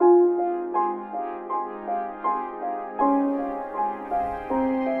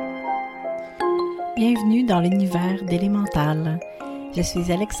Bienvenue dans l'univers d'Élémental. Je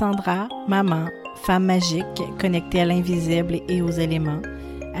suis Alexandra, maman, femme magique, connectée à l'invisible et aux éléments,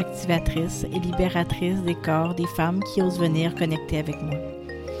 activatrice et libératrice des corps des femmes qui osent venir connecter avec moi.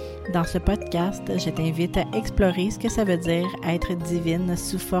 Dans ce podcast, je t'invite à explorer ce que ça veut dire être divine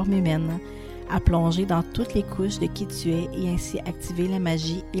sous forme humaine, à plonger dans toutes les couches de qui tu es et ainsi activer la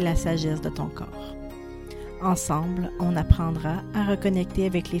magie et la sagesse de ton corps. Ensemble, on apprendra à reconnecter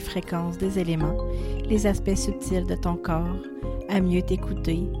avec les fréquences des éléments, les aspects subtils de ton corps, à mieux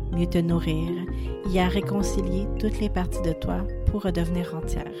t'écouter, mieux te nourrir et à réconcilier toutes les parties de toi pour redevenir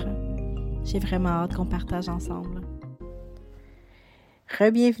entière. J'ai vraiment hâte qu'on partage ensemble.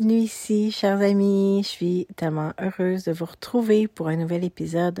 Re-bienvenue ici, chers amis. Je suis tellement heureuse de vous retrouver pour un nouvel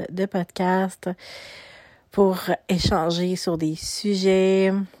épisode de podcast pour échanger sur des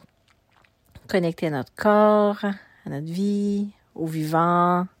sujets connectés à notre corps, à notre vie, au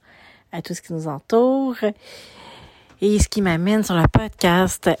vivant, à tout ce qui nous entoure. Et ce qui m'amène sur le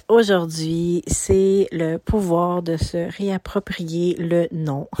podcast aujourd'hui, c'est le pouvoir de se réapproprier le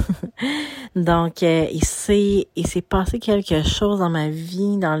non. Donc, il s'est passé quelque chose dans ma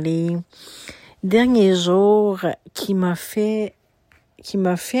vie dans les derniers jours qui m'a fait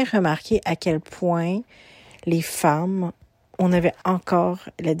remarquer à quel point les femmes, on avait encore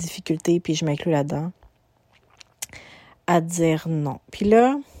la difficulté, puis je m'inclus là-dedans, à dire non. Puis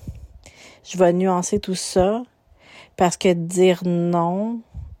là, je vais nuancer tout ça parce que dire non,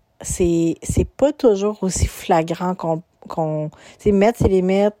 c'est pas toujours aussi flagrant qu'on mettre ses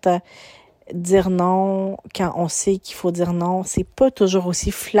limites, dire non quand on sait qu'il faut dire non, c'est pas toujours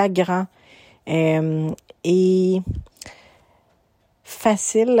aussi flagrant et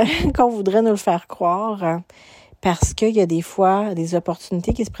facile qu'on voudrait nous le faire croire. Parce qu'il y a des fois des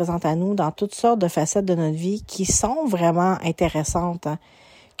opportunités qui se présentent à nous dans toutes sortes de facettes de notre vie qui sont vraiment intéressantes,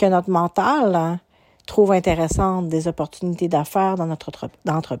 que notre mental trouve intéressantes, des opportunités d'affaires dans notre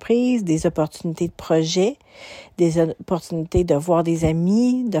entreprise, des opportunités de projet, des opportunités de voir des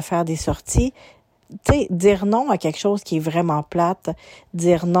amis, de faire des sorties. Tu sais, dire non à quelque chose qui est vraiment plate,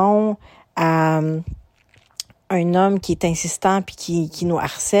 dire non à un homme qui est insistant puis qui nous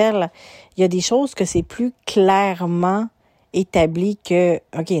harcèle, il y a des choses que c'est plus clairement établi que,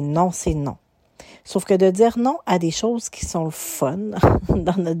 OK, non, c'est non. Sauf que de dire non à des choses qui sont le fun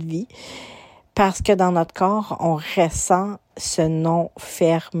dans notre vie, parce que dans notre corps, on ressent ce non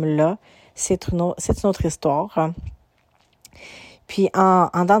ferme-là, c'est une autre histoire. Puis en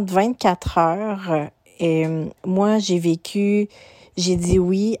dans de 24 heures, moi, j'ai dit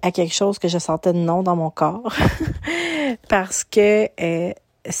oui à quelque chose que je sentais non dans mon corps parce que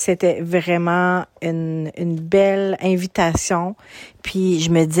c'était vraiment une belle invitation. Puis je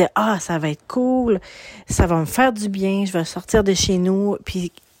me disais, ça va être cool, ça va me faire du bien, je vais sortir de chez nous.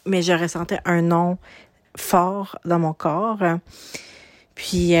 Mais je ressentais un non fort dans mon corps.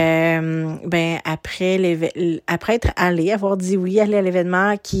 Puis après être allée, avoir dit oui, aller à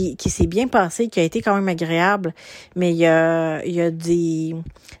l'événement qui s'est bien passé, qui a été quand même agréable, mais il y a des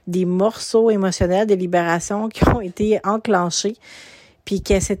morceaux émotionnels, des libérations qui ont été enclenchés, puis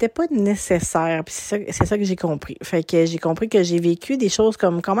que c'était pas nécessaire. Puis c'est ça que j'ai compris. Fait que j'ai compris que j'ai vécu des choses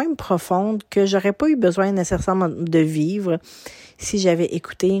comme quand même profondes que j'aurais pas eu besoin nécessairement de vivre si j'avais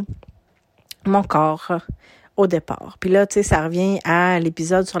écouté mon corps au départ. Puis là, tu sais, ça revient à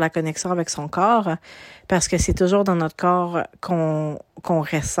l'épisode sur la connexion avec son corps, parce que c'est toujours dans notre corps qu'on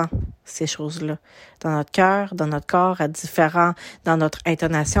ressent ces choses-là. Dans notre cœur, dans notre corps, dans notre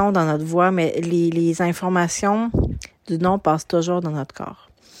intonation, dans notre voix, mais les informations du non passent toujours dans notre corps.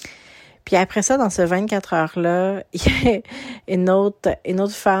 Puis après ça, dans ce 24 heures-là, il y a une autre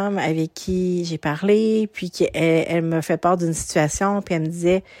femme avec qui j'ai parlé, puis elle me fait part d'une situation, puis elle me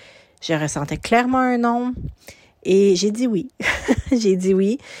disait, je ressentais clairement un non, et j'ai dit oui. J'ai dit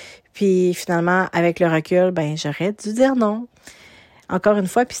oui, puis finalement, avec le recul, j'aurais dû dire non. Encore une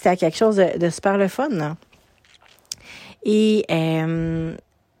fois, puis c'était quelque chose de super le fun. Et une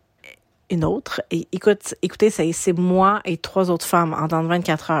autre, et écoutez, c'est moi et 3 autres femmes en dans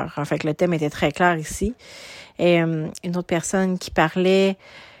 24 heures. En fait, le thème était très clair ici. Et une autre personne qui parlait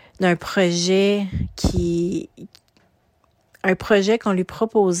d'un projet qu'on lui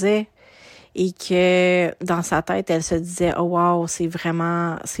proposait et que dans sa tête, elle se disait, oh wow, c'est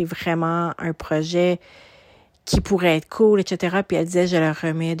vraiment un projet qui pourrait être cool, etc. Puis elle disait, je le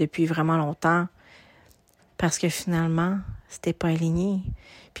remets depuis vraiment longtemps parce que finalement, c'était pas aligné.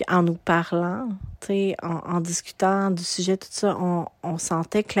 Puis en nous parlant, tu sais, en discutant du sujet, tout ça, on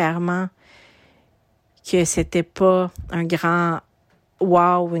sentait clairement que c'était pas un grand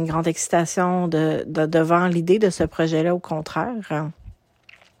wow, une grande excitation devant l'idée de ce projet-là, au contraire.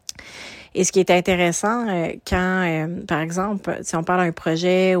 Et ce qui est intéressant, quand, par exemple, si on parle d'un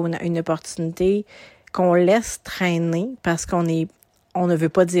projet ou une opportunité qu'on laisse traîner parce on ne veut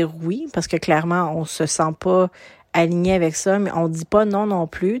pas dire oui, parce que clairement, on se sent pas aligné avec ça, mais on dit pas non non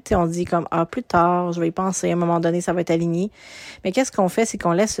plus. Tu sais, on dit comme, plus tard, je vais y penser, à un moment donné, ça va être aligné. Mais qu'est-ce qu'on fait, c'est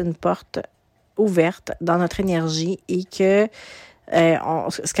qu'on laisse une porte ouverte dans notre énergie et que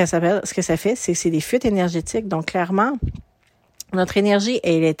ce que ça fait, c'est des fuites énergétiques. Donc, clairement, notre énergie,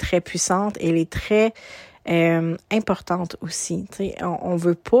 elle est très puissante, elle est très importante aussi. Tu sais, on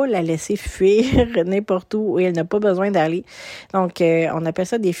veut pas la laisser fuir n'importe où elle n'a pas besoin d'aller. Donc, on appelle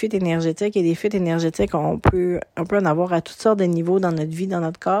ça des fuites énergétiques. Et des fuites énergétiques, on peut en avoir à toutes sortes de niveaux dans notre vie, dans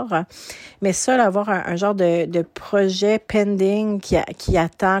notre corps. Mais ça, avoir un genre de projet pending qui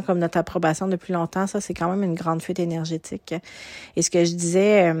attend comme notre approbation depuis longtemps, ça, c'est quand même une grande fuite énergétique. Et ce que je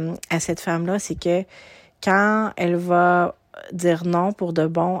disais à cette femme-là, c'est que quand elle va dire non pour de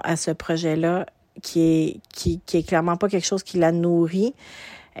bon à ce projet-là, qui est clairement pas quelque chose qui la nourrit,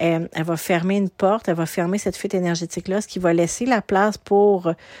 elle va fermer une porte, elle va fermer cette fuite énergétique-là, ce qui va laisser la place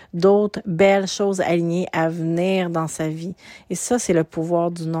pour d'autres belles choses alignées à venir dans sa vie. Et ça, c'est le pouvoir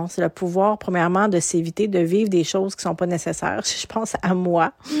du non. C'est le pouvoir, premièrement, de s'éviter de vivre des choses qui sont pas nécessaires. Je pense à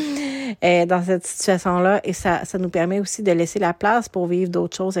moi dans cette situation-là. Et ça nous permet aussi de laisser la place pour vivre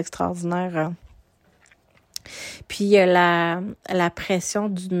d'autres choses extraordinaires. Puis il y a la pression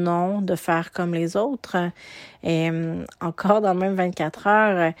du non, de faire comme les autres. Encore dans le même 24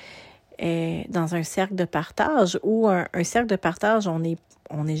 heures, dans un cercle de partage, ou un cercle de partage, on n'est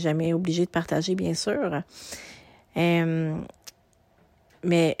jamais obligé de partager, bien sûr. Mais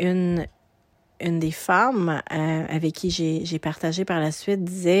une des femmes avec qui j'ai partagé par la suite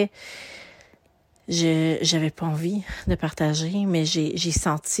disait... J'avais pas envie de partager, mais j'ai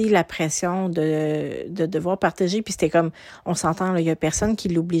senti la pression de devoir partager. Puis c'était comme, on s'entend, là, il y a personne qui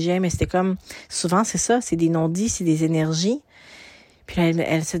l'obligeait, mais c'était comme, souvent c'est ça, c'est des non-dits, c'est des énergies. Puis là,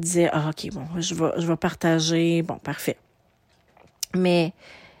 elle se disait, ok, bon, je vais partager, bon, parfait. Mais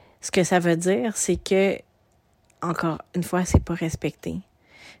ce que ça veut dire, c'est que, encore une fois, c'est pas respecté.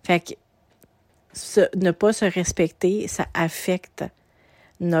 Fait que ne pas se respecter, ça affecte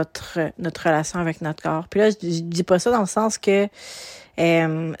notre relation avec notre corps. Puis là, je dis pas ça dans le sens que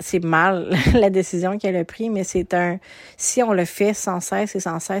c'est mal la décision qu'elle a prise, mais si on le fait sans cesse et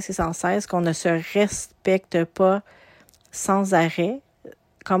sans cesse et sans cesse, qu'on ne se respecte pas sans arrêt,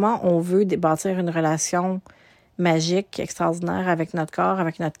 comment on veut bâtir une relation magique, extraordinaire avec notre corps,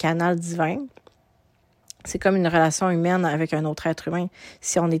 avec notre canal divin? C'est comme une relation humaine avec un autre être humain.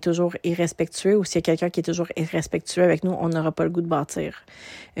 Si on est toujours irrespectueux ou s'il y a quelqu'un qui est toujours irrespectueux avec nous, on n'aura pas le goût de bâtir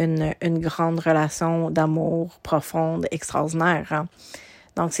une grande relation d'amour profonde, extraordinaire. Hein?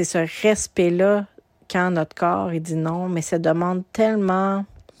 Donc, c'est ce respect-là quand notre corps il dit non, mais ça demande tellement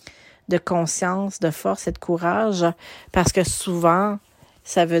de conscience, de force et de courage parce que souvent,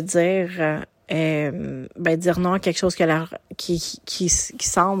 ça veut dire dire non à quelque chose qui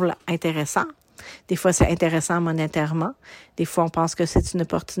semble intéressant. Des fois, c'est intéressant monétairement. Des fois, on pense que c'est une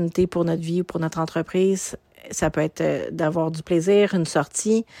opportunité pour notre vie ou pour notre entreprise. Ça peut être d'avoir du plaisir, une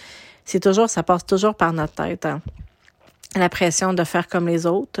sortie. Ça passe toujours par notre tête. Hein. La pression de faire comme les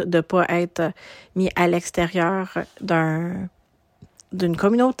autres, de pas être mis à l'extérieur d'une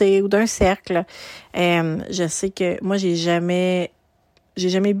communauté ou d'un cercle. Je sais que moi, j'ai jamais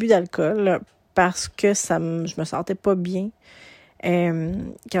bu d'alcool parce que je me sentais pas bien.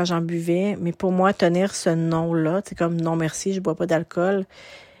 Quand j'en buvais, mais pour moi, tenir ce nom-là, c'est comme non merci, je bois pas d'alcool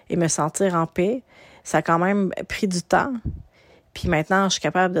et me sentir en paix, ça a quand même pris du temps. Puis maintenant, je suis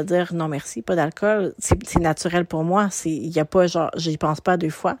capable de dire non merci, pas d'alcool. C'est naturel pour moi. Il y a pas j'y pense pas 2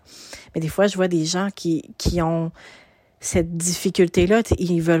 fois. Mais des fois, je vois des gens qui ont cette difficulté-là,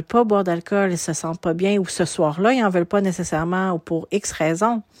 ils veulent pas boire d'alcool, ils se sentent pas bien, ou ce soir-là, ils en veulent pas nécessairement, ou pour X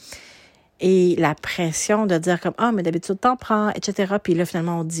raisons. Et la pression de dire comme, mais d'habitude, t'en prends, etc. Puis là,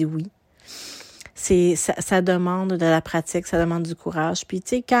 finalement, on dit oui. Ça demande de la pratique, ça demande du courage. Puis,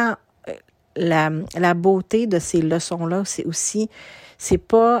 tu sais, quand la beauté de ces leçons-là, c'est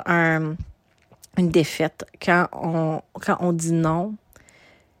pas une défaite. Quand on dit non,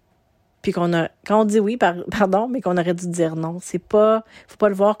 puis quand on dit oui, mais qu'on aurait dû dire non. Faut pas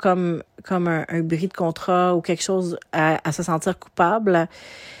le voir comme un bris de contrat ou quelque chose à se sentir coupable.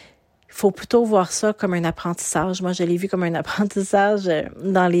 Il faut plutôt voir ça comme un apprentissage. Moi, je l'ai vu comme un apprentissage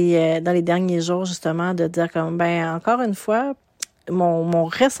dans les derniers jours, justement, de dire comme, encore une fois, mon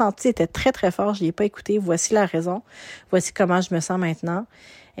ressenti était très, très fort. Je l'ai pas écouté. Voici la raison. Voici comment je me sens maintenant.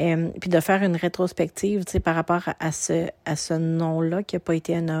 Puis de faire une rétrospective, tu sais, par rapport à ce nom-là qui a pas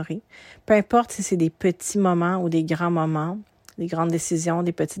été honoré. Peu importe si c'est des petits moments ou des grands moments, Des grandes décisions,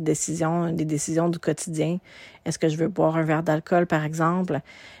 des petites décisions, des décisions du quotidien. Est-ce que je veux boire un verre d'alcool, par exemple?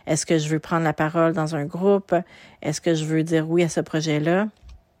 Est-ce que je veux prendre la parole dans un groupe? Est-ce que je veux dire oui à ce projet-là?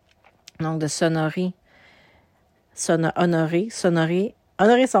 Donc, de honorer son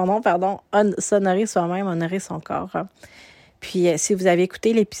nom, s'honorer soi-même, honorer son corps. Puis, si vous avez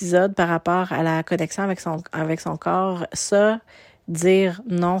écouté l'épisode par rapport à la connexion avec son corps, ça, dire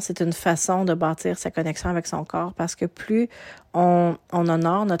non, c'est une façon de bâtir sa connexion avec son corps parce que plus on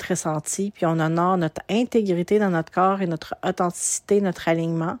honore notre ressenti, puis on honore notre intégrité dans notre corps et notre authenticité, notre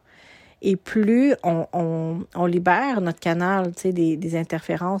alignement, et plus on libère notre canal, tu sais, des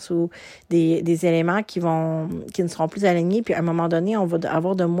interférences ou des éléments qui ne seront plus alignés. Puis à un moment donné, on va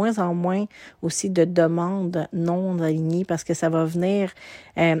avoir de moins en moins aussi de demandes non alignées parce que ça va venir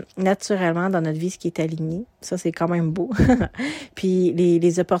naturellement dans notre vie ce qui est aligné. Ça, c'est quand même beau. Puis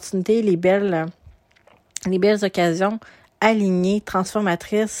les opportunités, les belles occasions alignées,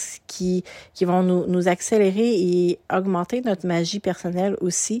 transformatrices qui vont nous accélérer et augmenter notre magie personnelle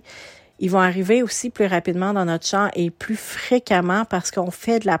aussi. Ils vont arriver aussi plus rapidement dans notre champ et plus fréquemment parce qu'on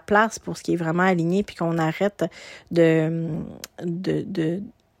fait de la place pour ce qui est vraiment aligné puis qu'on arrête de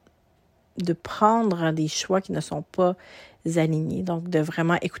prendre des choix qui ne sont pas alignés. Donc, de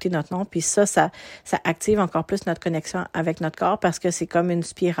vraiment écouter notre nom. Puis ça active encore plus notre connexion avec notre corps parce que c'est comme une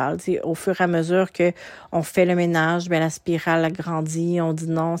spirale. Tu sais, au fur et à mesure que on fait le ménage, bien, la spirale agrandit. On dit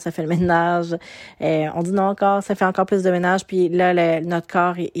non, ça fait le ménage. On dit non encore, ça fait encore plus de ménage. Puis là, notre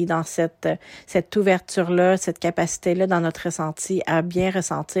corps est dans cette ouverture-là, cette capacité-là dans notre ressenti à bien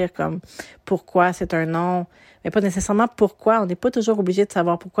ressentir comme pourquoi c'est un non. Mais pas nécessairement pourquoi. On n'est pas toujours obligé de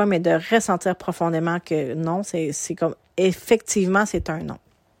savoir pourquoi, mais de ressentir profondément que non, c'est comme effectivement, c'est un non.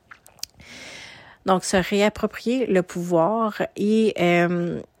 Donc, se réapproprier le pouvoir et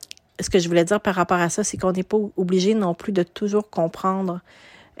ce que je voulais dire par rapport à ça, c'est qu'on n'est pas obligé non plus de toujours comprendre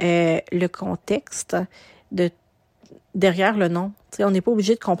le contexte derrière le non. T'sais, on n'est pas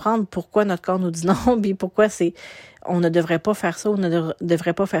obligé de comprendre pourquoi notre corps nous dit non, puis pourquoi on ne devrait pas faire ça, on ne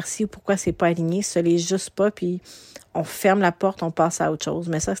devrait pas faire ci, ou pourquoi c'est pas aligné, ce n'est juste pas, puis on ferme la porte, on passe à autre chose.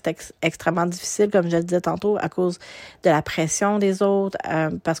 Mais ça, c'est extrêmement difficile, comme je le disais tantôt, à cause de la pression des autres,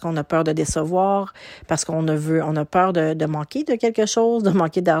 parce qu'on a peur de décevoir, parce qu'on a peur de manquer de quelque chose, de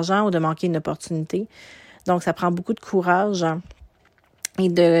manquer d'argent ou de manquer une opportunité. Donc, ça prend beaucoup de courage et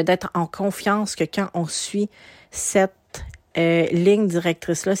d'être en confiance que quand on suit cette ligne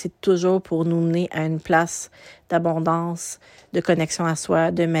directrice-là, c'est toujours pour nous mener à une place d'abondance, de connexion à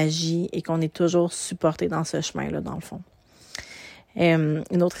soi, de magie, et qu'on est toujours supporté dans ce chemin-là, dans le fond.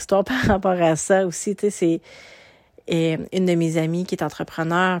 Une autre histoire par rapport à ça aussi, tu sais, c'est une de mes amies qui est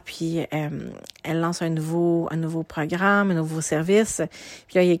entrepreneur, puis elle lance un nouveau programme, un nouveau service.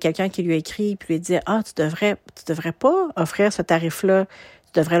 Puis là, il y a quelqu'un qui lui a écrit, puis lui dit « Ah, tu devrais pas offrir ce tarif-là,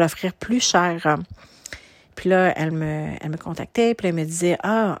 tu devrais l'offrir plus cher. » Puis là, elle me contactait, puis elle me disait «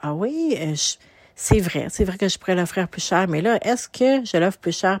 Ah oui, c'est vrai que je pourrais l'offrir plus cher, mais là, est-ce que je l'offre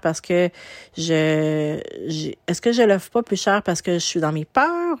plus cher parce que est-ce que je l'offre pas plus cher parce que je suis dans mes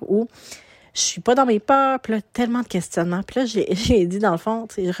peurs ou je suis pas dans mes peurs? » Puis là, tellement de questionnements. Puis là, j'ai dit, dans le fond,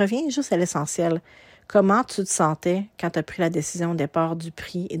 tu sais, je reviens juste à l'essentiel. Comment tu te sentais quand tu as pris la décision au départ du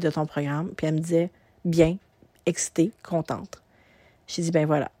prix et de ton programme? Puis elle me disait « Bien, excitée, contente. » J'ai dit « Ben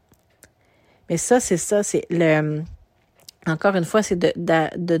voilà. » Mais ça, c'est encore une fois, c'est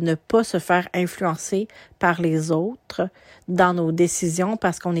de ne pas se faire influencer par les autres dans nos décisions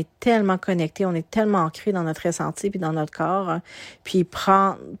parce qu'on est tellement connecté, on est tellement ancré dans notre ressenti puis dans notre corps. Hein, puis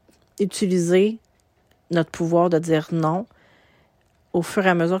utiliser notre pouvoir de dire non. Au fur et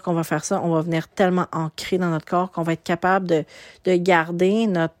à mesure qu'on va faire ça, on va venir tellement ancré dans notre corps qu'on va être capable de garder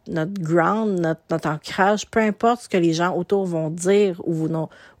notre ground, notre ancrage, peu importe ce que les gens autour vont dire ou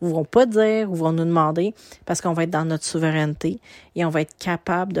vont pas dire ou vont nous demander, parce qu'on va être dans notre souveraineté et on va être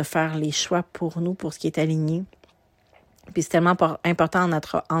capable de faire les choix pour nous, pour ce qui est aligné. Puis c'est tellement important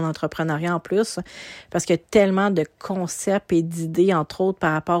en entrepreneuriat en plus, parce qu'il y a tellement de concepts et d'idées, entre autres,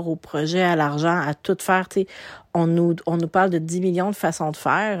 par rapport au projet, à l'argent, à tout faire. Tu sais, on nous parle de 10 millions de façons de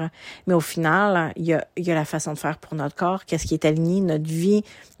faire, mais au final, il y a la façon de faire pour notre corps, qu'est-ce qui est aligné, notre vie,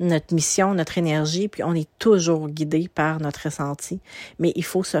 notre mission, notre énergie, puis on est toujours guidé par notre ressenti. Mais il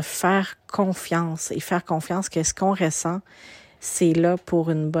faut se faire confiance et faire confiance que ce qu'on ressent, c'est là pour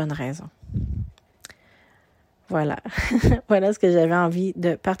une bonne raison. Voilà. Voilà ce que j'avais envie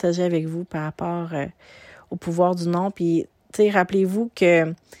de partager avec vous par rapport au pouvoir du non. Puis, tu sais, rappelez-vous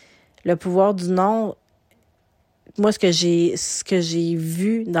que le pouvoir du non, moi, ce que j'ai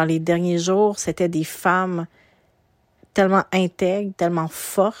vu dans les derniers jours, c'était des femmes tellement intègres, tellement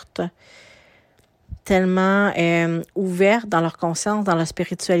fortes, tellement ouvertes dans leur conscience, dans leur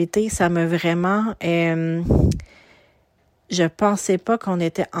spiritualité. Ça m'a vraiment... je pensais pas qu'on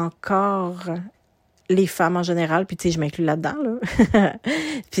était encore... les femmes en général, puis tu sais, je m'inclus là-dedans, là.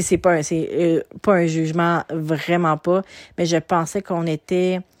 Puis c'est pas un jugement, vraiment pas, mais je pensais qu'on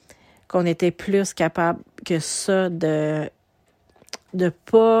était plus capable que ça de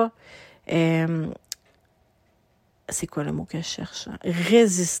pas, c'est quoi le mot que je cherche?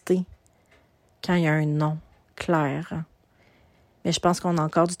 Résister quand il y a un non clair. Mais je pense qu'on a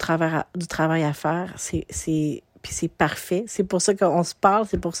encore du travail à faire. Puis c'est parfait. C'est pour ça qu'on se parle,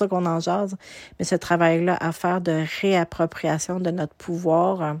 c'est pour ça qu'on en jase. Mais ce travail-là à faire de réappropriation de notre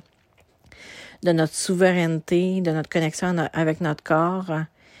pouvoir, de notre souveraineté, de notre connexion avec notre corps.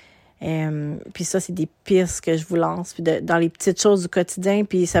 Puis ça, c'est des pistes que je vous lance. Puis dans les petites choses du quotidien,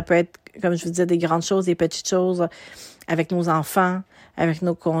 puis ça peut être, comme je vous disais, des grandes choses, des petites choses avec nos enfants, avec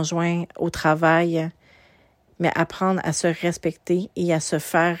nos conjoints, au travail. Mais apprendre à se respecter et à se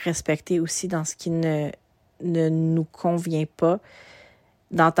faire respecter aussi dans ce qui ne nous convient pas,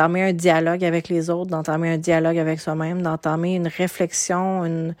 d'entamer un dialogue avec les autres, d'entamer un dialogue avec soi-même, d'entamer une réflexion,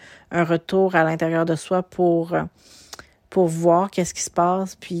 un retour à l'intérieur de soi pour voir qu'est-ce qui se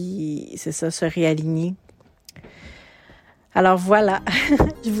passe, puis c'est ça, se réaligner. Alors voilà,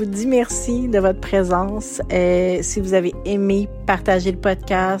 je vous dis merci de votre présence. Si vous avez aimé, partagez le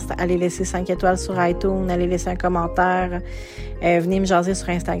podcast, allez laisser 5 étoiles sur iTunes, allez laisser un commentaire, venez me jaser sur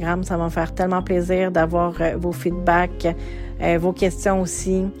Instagram, ça va me faire tellement plaisir d'avoir vos feedbacks, vos questions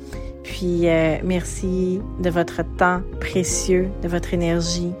aussi. Puis merci de votre temps précieux, de votre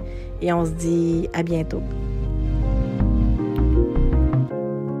énergie et on se dit à bientôt.